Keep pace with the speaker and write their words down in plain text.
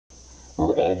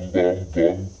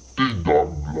Rambambam,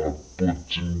 dingangla,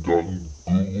 putingang,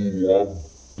 guluwa,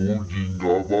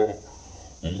 bugingaba,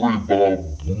 riba,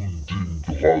 buding,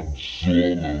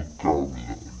 hadsolo,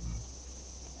 karla.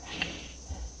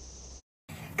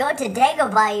 Go to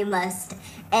Dagobah you must,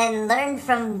 and learn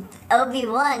from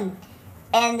Obi-Wan,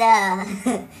 and then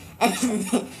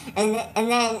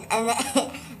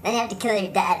you have to kill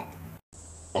your dad.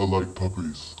 I like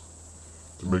puppies.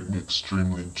 They make me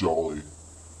extremely jolly.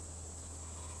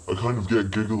 I kind of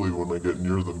get giggly when I get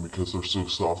near them because they're so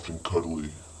soft and cuddly.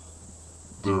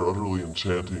 They're utterly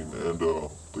enchanting and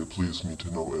they please me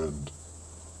to no end.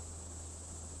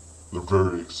 They're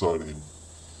very exciting.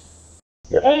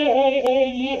 I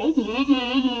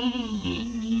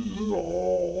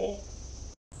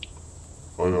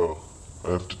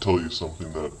have to tell you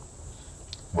something that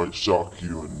might shock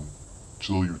you and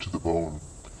chill you to the bone.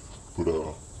 But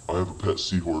I have a pet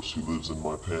seahorse who lives in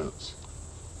my pants.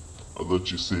 I'd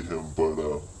let you see him, but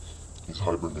he's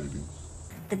hibernating.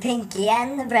 The pinky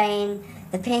and the brain,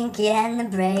 the pinky and the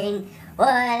brain.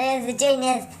 What is a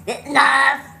genius? It's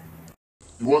love!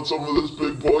 You want some of this,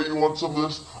 big boy? You want some of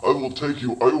this? I will take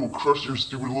you. I will crush your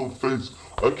stupid little face.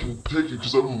 I can take you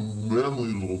because I'm a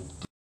manly little